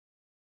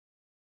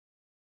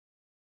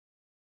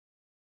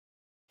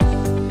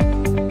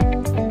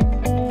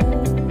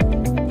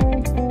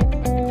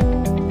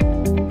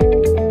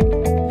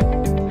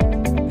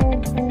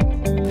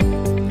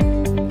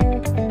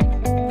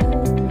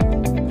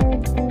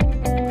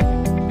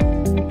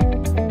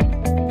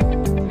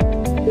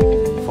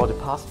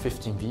past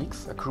 15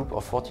 weeks, a group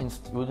of 14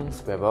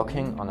 students were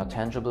working on a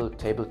tangible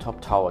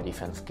tabletop tower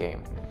defense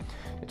game.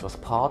 It was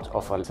part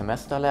of a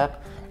semester lab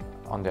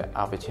on the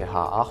RWTH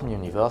Aachen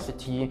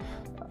University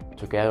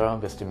together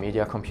with the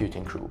Media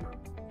Computing Group.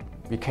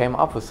 We came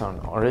up with an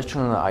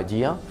original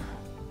idea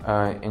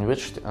in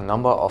which a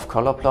number of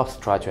color blobs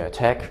try to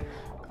attack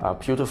a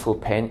beautiful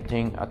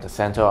painting at the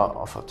center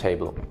of a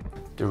table.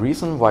 The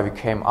reason why we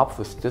came up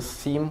with this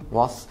theme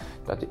was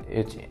that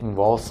it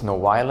involves no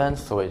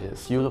violence, so it is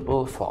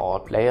suitable for all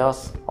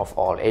players of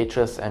all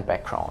ages and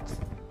backgrounds.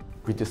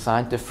 We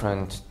designed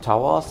different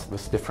towers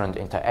with different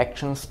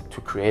interactions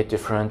to create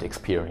different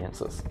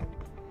experiences.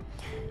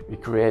 We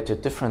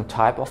created different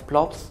types of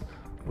blobs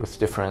with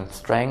different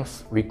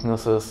strengths,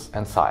 weaknesses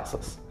and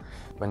sizes.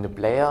 When the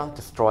player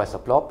destroys a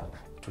blob,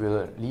 it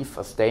will leave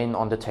a stain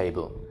on the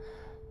table.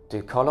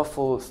 The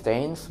colorful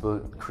stains will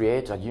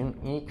create a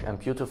unique and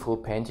beautiful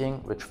painting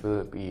which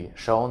will be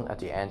shown at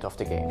the end of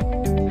the game.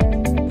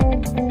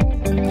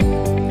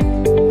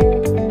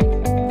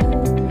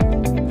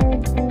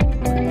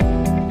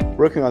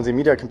 Working on the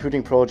media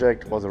computing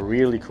project was a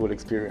really cool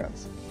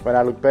experience. When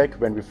I look back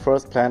when we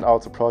first planned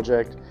out the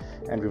project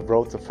and we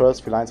wrote the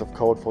first few lines of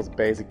code for the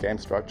basic game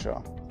structure.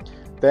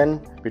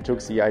 Then we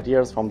took the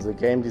ideas from the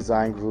game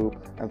design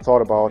group and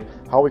thought about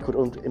how we could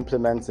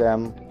implement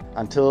them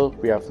until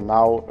we have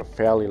now a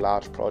fairly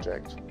large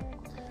project.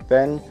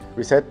 Then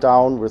we sat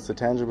down with the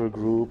tangible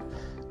group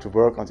to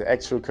work on the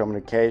actual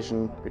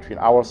communication between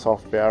our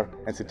software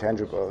and the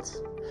tangibles.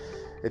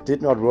 It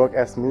did not work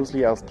as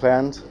smoothly as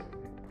planned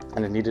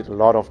and it needed a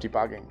lot of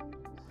debugging.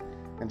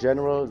 In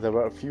general, there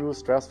were a few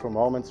stressful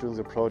moments during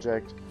the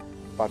project,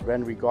 but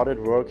when we got it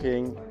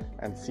working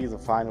and see the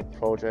final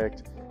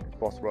project,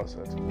 it was worth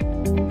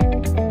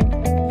it.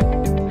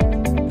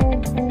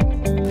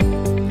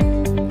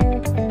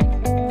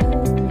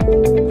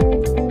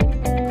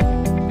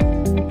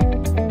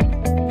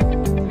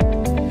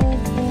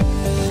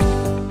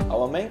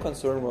 Our main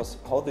concern was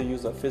how the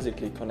user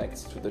physically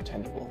connects to the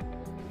tangible.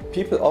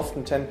 People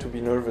often tend to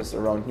be nervous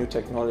around new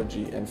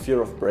technology and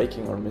fear of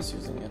breaking or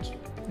misusing it.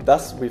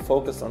 Thus, we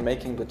focused on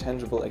making the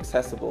tangible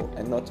accessible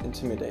and not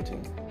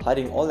intimidating,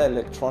 hiding all the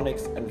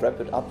electronics and wrap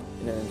it up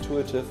in an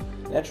intuitive,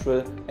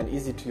 natural and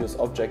easy to use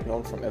object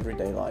known from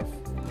everyday life.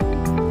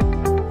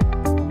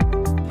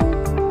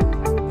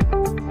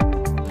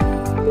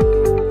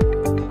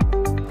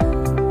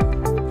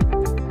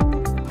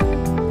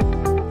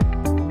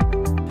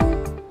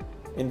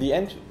 In the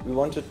end, we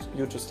wanted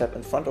you to step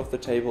in front of the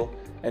table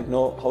and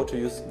know how to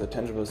use the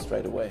tangible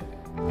straight away.